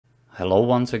Hello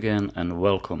once again and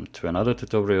welcome to another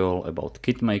tutorial about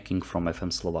kit making from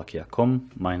fmslovakia.com.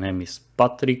 My name is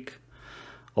Patrick,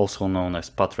 also known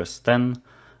as Patres10,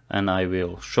 and I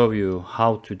will show you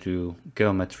how to do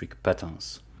geometric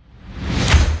patterns.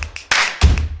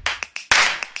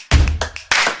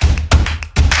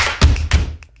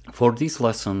 For this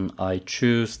lesson I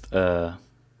chose a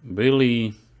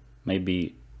really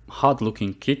maybe hard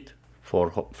looking kit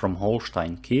from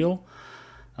Holstein Kiel.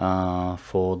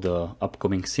 For the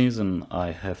upcoming season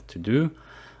I have to do,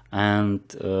 and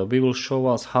we will show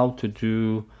us how to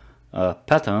do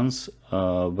patterns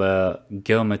where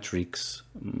geometrics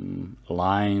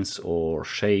lines or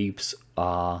shapes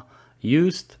are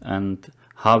used and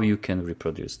how you can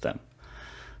reproduce them.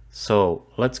 So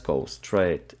let's go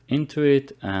straight into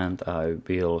it and I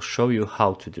will show you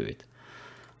how to do it.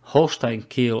 Holstein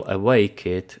Kiel away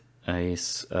kit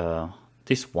is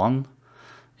this one.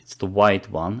 It's the white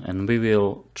one, and we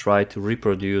will try to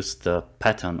reproduce the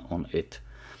pattern on it.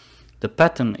 The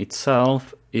pattern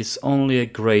itself is only a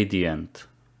gradient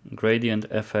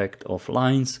effect of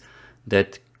lines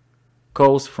that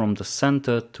goes from the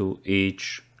center to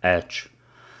each edge.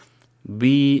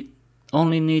 We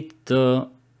only need the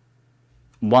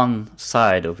one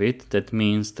side of it, that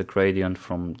means the gradient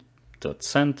from the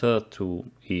center to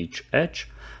each edge,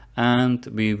 and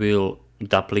we will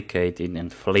duplicate it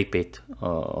and flip it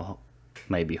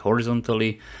maybe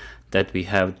horizontally, that we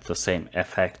have the same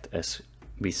effect as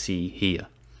we see here.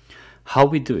 How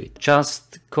we do it?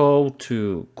 Just go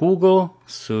to Google,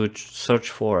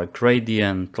 search for a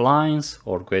gradient lines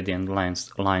or gradient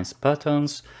lines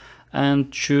patterns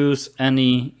and choose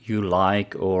any you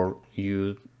like or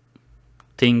you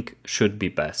think should be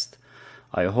best.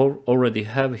 I already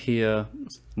have here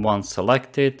one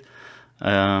selected.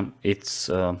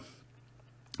 It's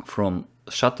from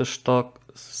Shutterstock.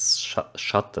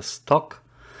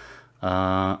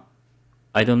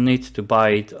 I don't need to buy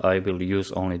it, I will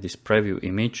use only this preview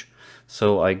image.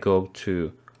 So I go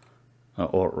to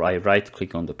or I right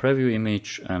click on the preview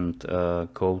image and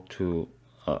go to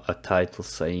a title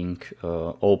saying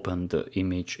open the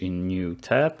image in new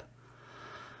tab.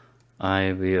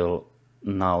 I will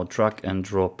now drag and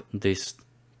drop this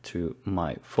to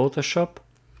my Photoshop,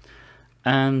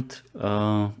 and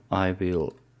I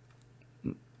will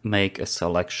make a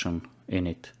selection in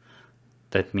it.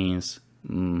 That means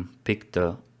pick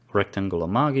the rectangular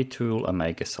Magi tool and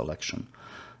make a selection.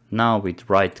 Now with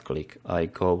right click I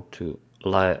go to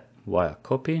layer via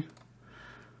copy,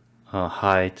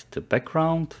 hide the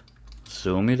background,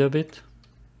 zoom it a bit,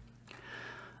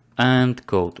 and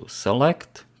go to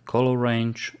select, color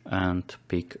range, and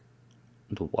pick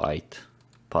the white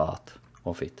part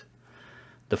of it.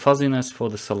 The fuzziness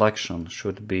for the selection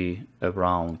should be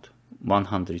around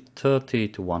 130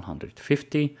 to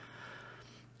 150,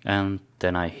 and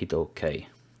then I hit OK.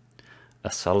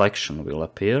 A selection will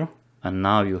appear, and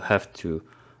now you have to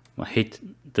hit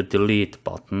the delete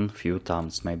button a few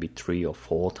times, maybe 3 or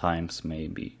 4 times,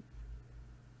 maybe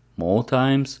more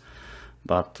times,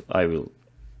 but I will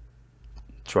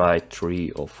try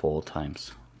 3 or 4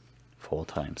 times. 4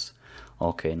 times.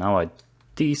 Okay, now I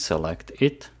deselect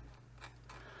it,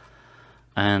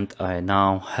 and I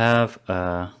now have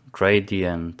a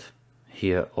gradient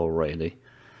here already.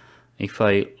 If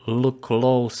I look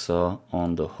closer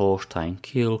on the Holstein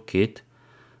Kiel kit,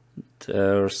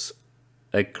 there's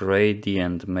a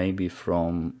gradient maybe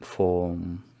from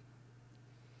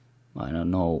I don't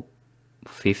know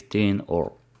 15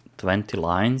 or 20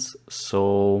 lines,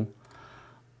 so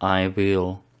I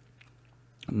will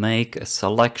make a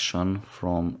selection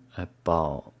from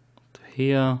about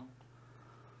here,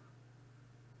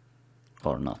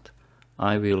 or not.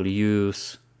 I will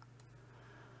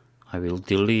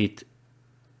delete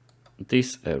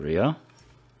this area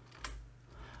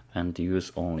and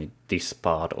use only this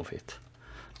part of it.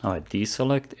 Now I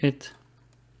deselect it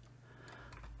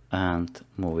and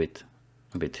move it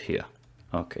a bit here.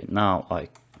 Okay, now I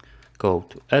go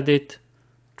to edit,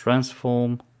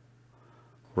 transform,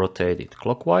 rotate it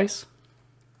clockwise,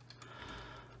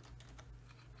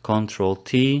 Ctrl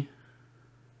T,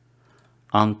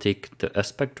 untick the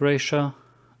aspect ratio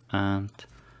and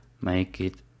make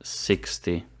it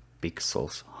 60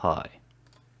 pixels high.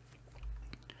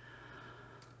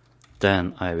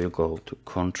 Then I will go to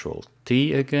Ctrl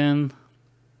T again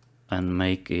and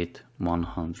make it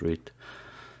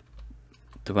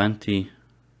 120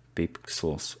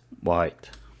 pixels wide.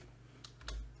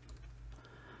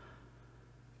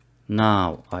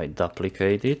 Now I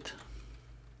duplicate it,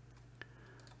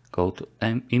 go to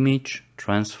image,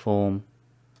 transform,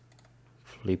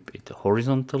 flip it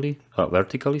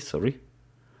vertically, sorry,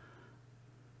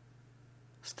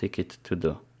 stick it to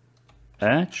the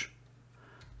edge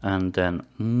and then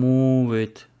move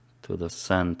it to the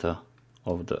center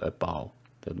of the above.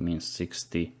 That means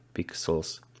 60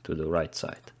 pixels to the right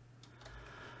side.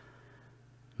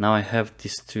 Now I have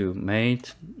these two made.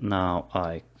 Now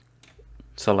I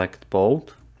select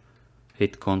both,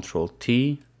 hit Ctrl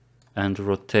T and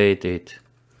rotate it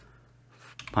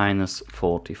minus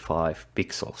 45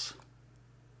 pixels.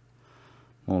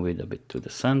 Move it a bit to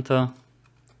the center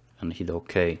and hit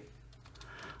OK.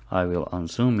 I will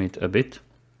unzoom it a bit.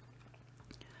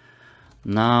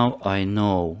 Now I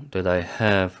know that I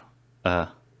have a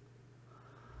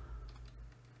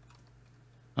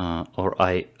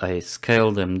I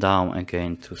scale them down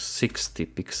again to 60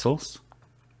 pixels.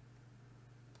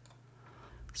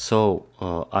 So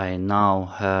I now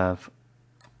have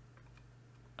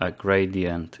a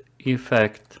gradient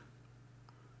effect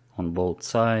on both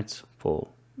sides for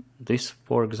this,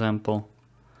 for example.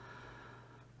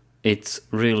 It's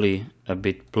really a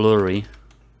bit blurry,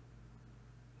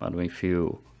 but if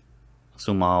you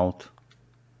zoom out,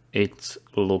 it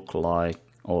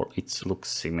looks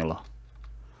similar.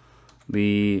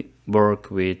 We work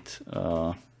with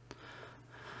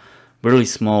really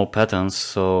small patterns,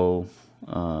 so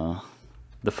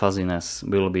the fuzziness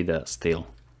will be there still.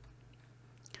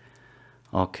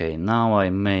 Okay, now I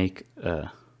make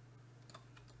a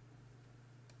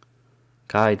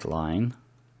guideline.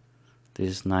 This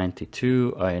is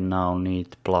 92. I now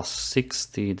need plus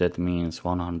 60. That means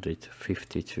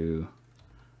 152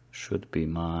 should be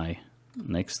my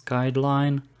next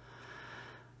guideline.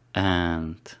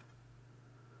 And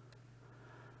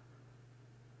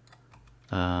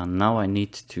now I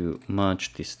need to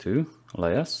merge these two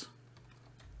layers,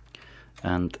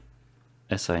 and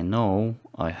as I know,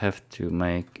 I have to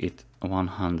make it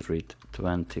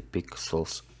 120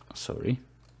 pixels. Sorry,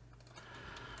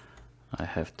 I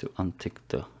have to untick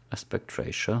the aspect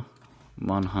ratio.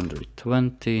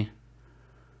 120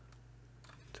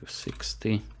 to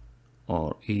 60,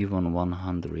 or even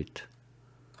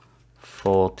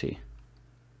 140.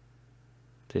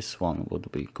 This one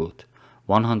would be good.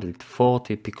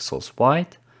 140 pixels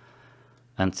wide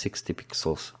and 60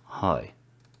 pixels high.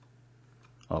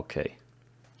 Okay.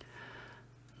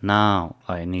 Now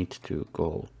I need to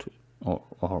go to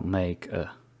or make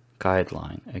a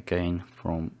guideline again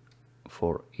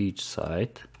for each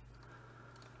side.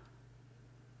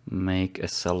 Make a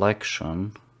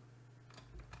selection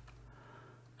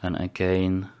and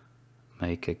again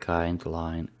make a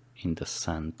guideline in the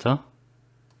center.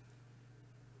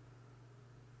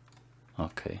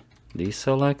 Okay,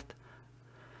 deselect.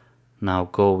 Now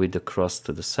go with the cross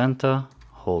to the center,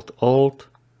 hold Alt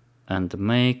and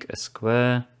make a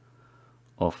square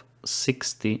of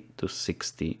 60 to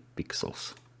 60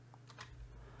 pixels.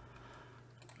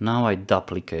 Now I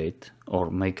duplicate or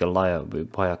make a layer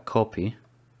by a copy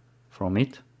from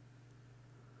it.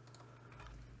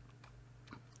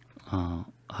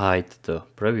 Hide the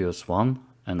previous one,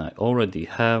 and I already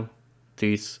have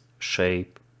this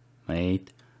shape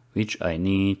made, which I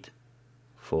need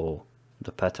for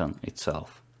the pattern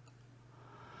itself.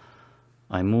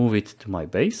 I move it to my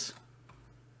base.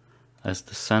 As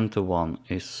the center one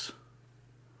is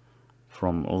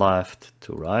from left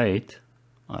to right,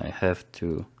 I have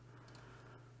to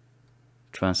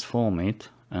transform it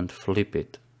and flip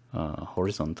it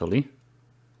horizontally.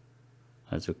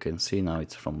 As you can see, now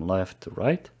it's from left to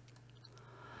right.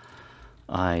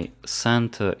 I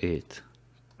center it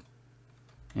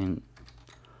in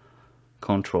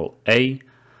Ctrl A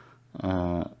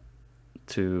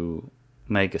to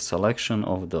make a selection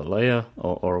of the layer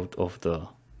or of the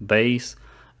base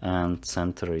and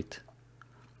center it.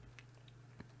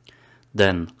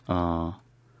 Then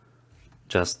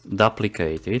just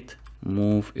duplicate it,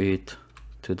 move it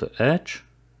to the edge.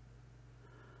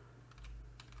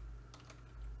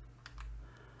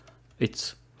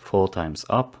 It's 4 times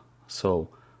up, so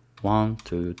 1,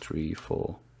 2, 3,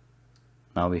 4.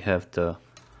 Now we have the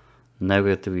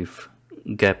negative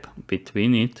gap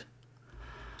between it,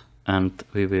 and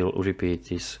we will repeat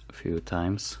this a few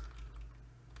times.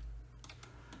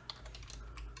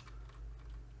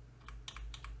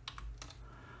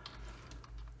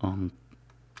 On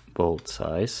both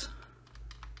sides.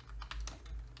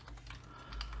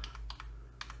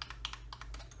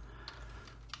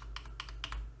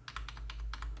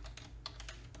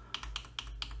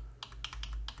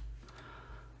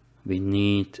 We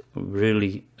need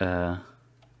really a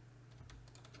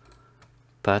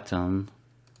pattern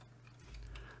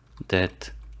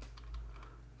that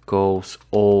goes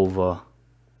over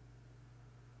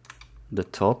the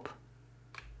top.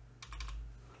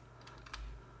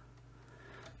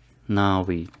 Now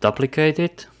we duplicate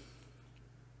it,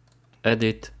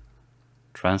 edit,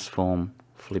 transform,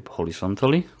 flip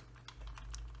horizontally,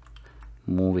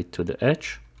 move it to the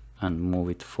edge and move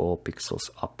it 4 pixels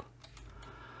up.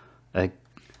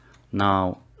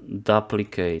 Now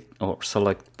duplicate or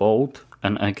select both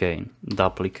and again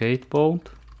duplicate both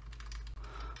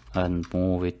and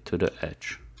move it to the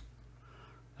edge.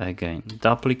 Again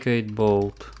duplicate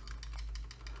both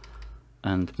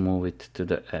and move it to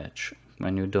the edge.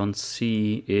 When you don't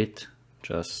see it,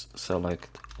 just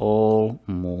select all,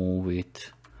 move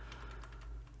it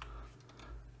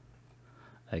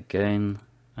again,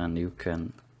 and you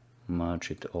can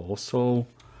merge it also,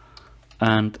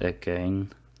 and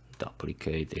again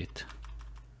duplicate it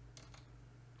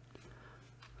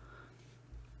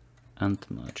and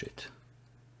merge it.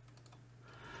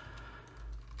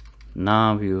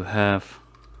 Now you have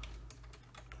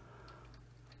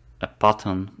a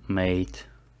pattern made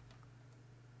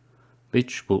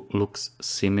which looks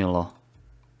similar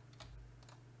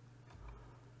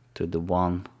to the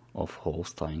one of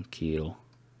Holstein Kiel.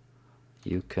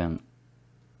 You can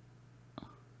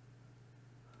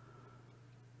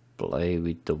play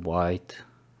with the white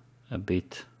a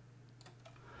bit.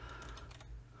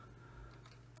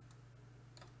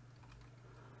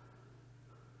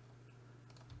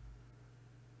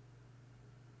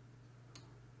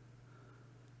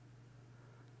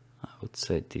 I would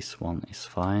say this one is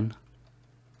fine.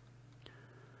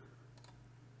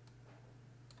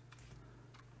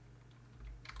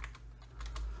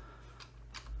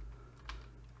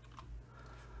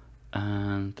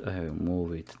 And I will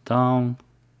move it down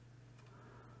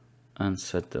and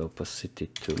set the opacity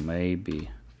to maybe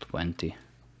 20.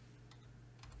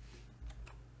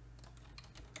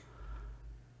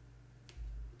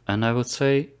 And I would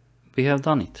say we have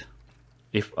done it.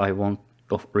 If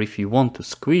you want to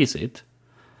squeeze it,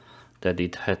 that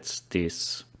it has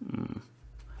this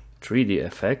 3D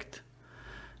effect,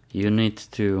 you need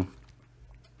to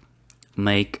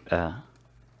make a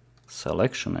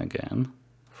selection again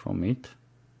from it,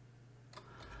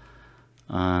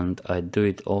 and I do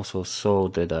it also so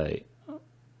that I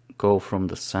go from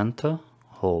the center,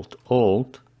 hold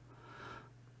Alt,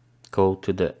 go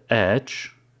to the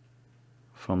edge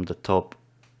from the top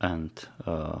and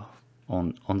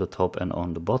on the top and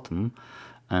on the bottom,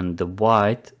 and the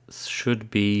white should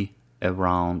be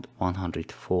around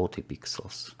 140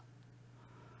 pixels.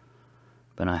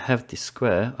 When I have this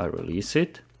square, I release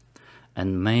it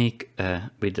and make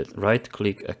with the right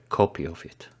click a copy of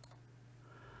it.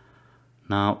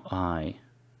 Now I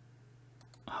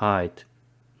hide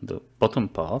the bottom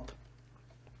part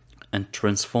and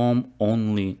transform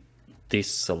only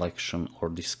this selection or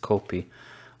this copy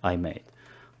I made.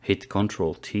 Hit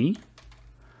Ctrl T,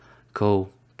 go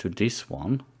to this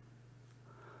one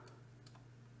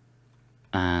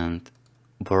and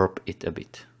warp it a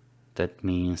bit. That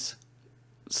means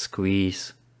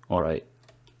squeeze, or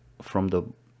from the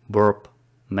warp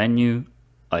menu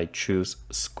I choose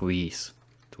squeeze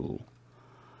tool.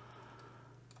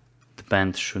 The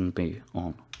bend should be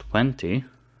on 20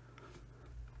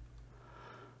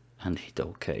 and hit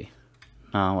OK.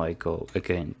 Now I go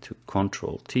again to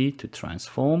Ctrl T to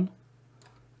transform,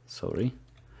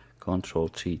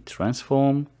 Ctrl T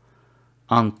transform,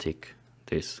 untick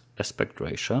this aspect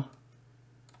ratio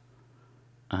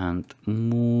and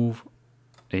move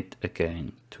it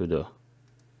again to the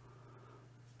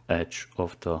edge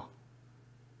of the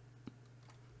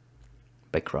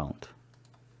background.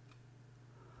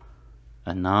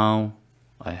 And now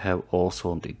I have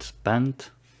also this bend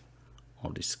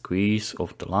or the squeeze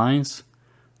of the lines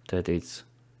that it's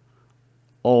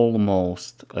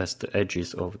almost as the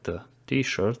edges of the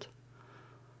t-shirt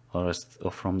or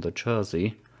from the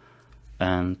jersey,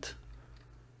 and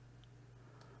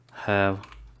have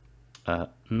a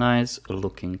nice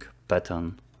looking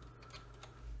pattern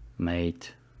made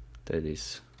that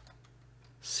is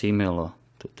similar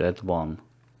to that one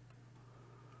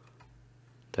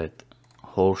that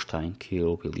Holstein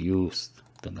Kiel will use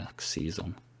the next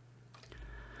season.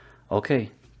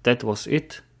 Okay, that was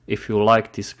it. If you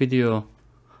like this video,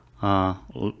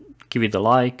 give it a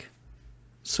like,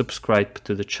 subscribe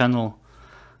to the channel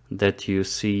that you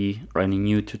see any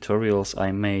new tutorials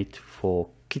I made for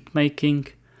kit making.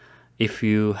 If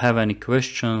you have any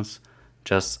questions,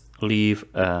 just leave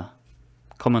a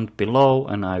comment below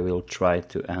and I will try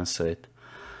to answer it.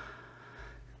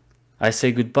 I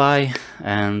say goodbye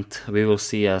and we will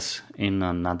see us in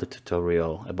another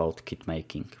tutorial about kit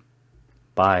making.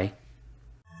 Bye.